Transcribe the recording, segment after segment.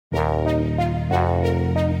Put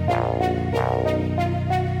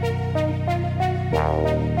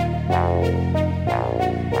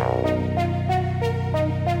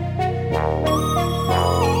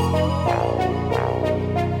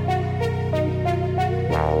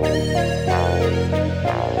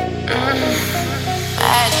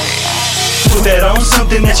that on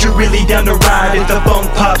something that you're really down to ride. If the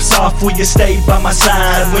funk pops off, will you stay by my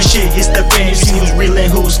side? When shit hits the fan, you see who's real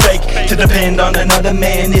and who's fake. To depend on another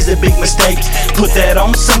man is a big mistake. Put that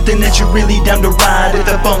on something that you're really down to ride. If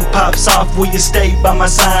the funk pops off, will you stay by my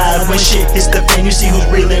side? When shit hits the fan, you see who's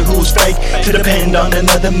real and who's fake. To depend on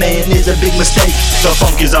another man is a big mistake. The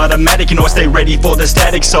funk is automatic, you know I stay ready for the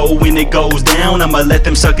static. So when it goes down, I'ma let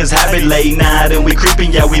them suckers have it. Late night and we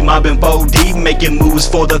creeping, yeah, we mobbing 4 deep, making moves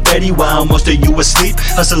for the Fetty while most of you asleep,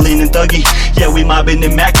 hustling and thugging. Yeah, we mobbing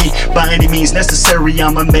and macking. By any means necessary,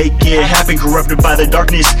 I'ma make it happen. Corrupted by the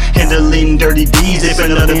darkness, handling dirty deeds. If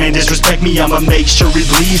another man disrespect me, I'ma make sure it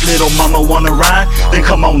bleeds. Little mama wanna ride? Then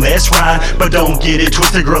come on, let's ride. But don't get it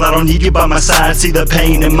twisted, girl, I don't need you by my side. See the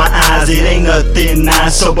pain in my eyes, it ain't nothing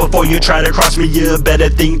nice. So before you try to cross me, you better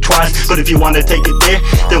think twice. But if you wanna take it there,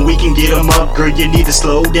 then we can get them up. Girl, you need to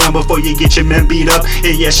slow down before you get your man beat up.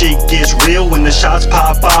 Yeah, shit gets real when the shots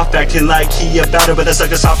pop off. Acting like he about it, but the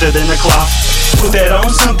sucker softer than a cloth. Put that on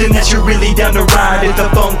something that you're really down to ride. If the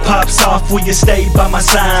funk pops off, will you stay by my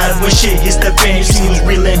side? When shit hits the fan, you see who's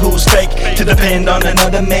real and who's fake. To depend on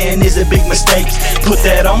another man is a big mistake. Put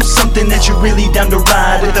that on something that you're really down to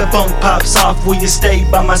ride. If the funk pops off, will you stay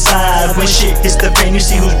by my side? When shit hits the fan, you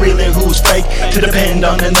see who's real and who's fake. To depend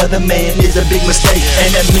on another man is a big mistake.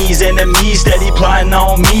 Enemies steady plotting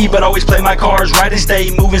on me, but always play my cards right and stay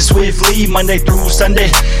moving swiftly. Monday through Sunday,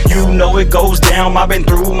 you know it goes down. I've been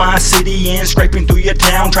through my city and scraping through your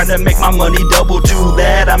town, trying to make my money double to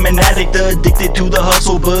that. I'm an addict, addicted to the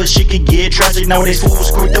hustle, but shit could get tragic nowadays.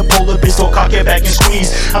 Fools quick to pull a pistol, cock it back and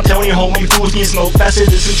squeeze. I'm telling you, homie, fools can smoke faster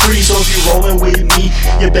than some trees. So if you rolling with me,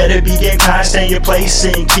 you better be game tight, stay in your place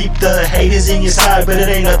and keep the haters in your side. But it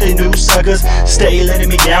ain't nothing new, suckers stay letting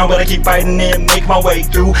me down, but I keep fighting and make my way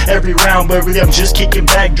through every round. But really I'm just kicking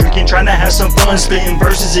back, drinking, trying to have some fun, spitting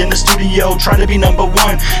verses in the studio, trying to be number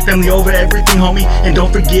one. Family over everything, homie, and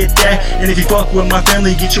don't forget that. And if you fuck with my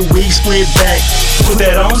family, get your wig split back. Put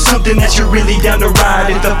that on something that you're really down to ride.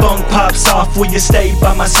 If the funk pops off, will you stay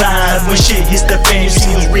by my side? When shit hits the fan, you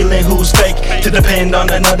see who's real and who's fake. To depend on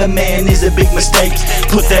another man is a big mistake.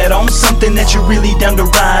 Put that on something that you're really down to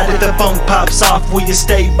ride. If the funk pops off, will you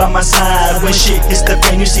stay by my side? When shit hits the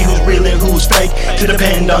fan, you see who's real and who's fake. To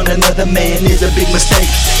depend on another man is a big mistake.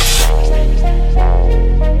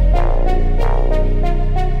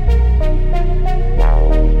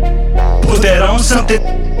 Put that on something.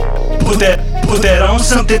 Put that on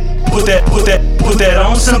something. Put that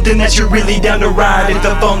on something that you're really down to ride. If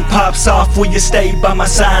the funk pops off, will you stay by my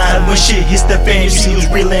side? When shit hits the fan, you see who's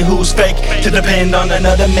real and who's fake. To depend on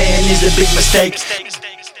another man is a big mistake.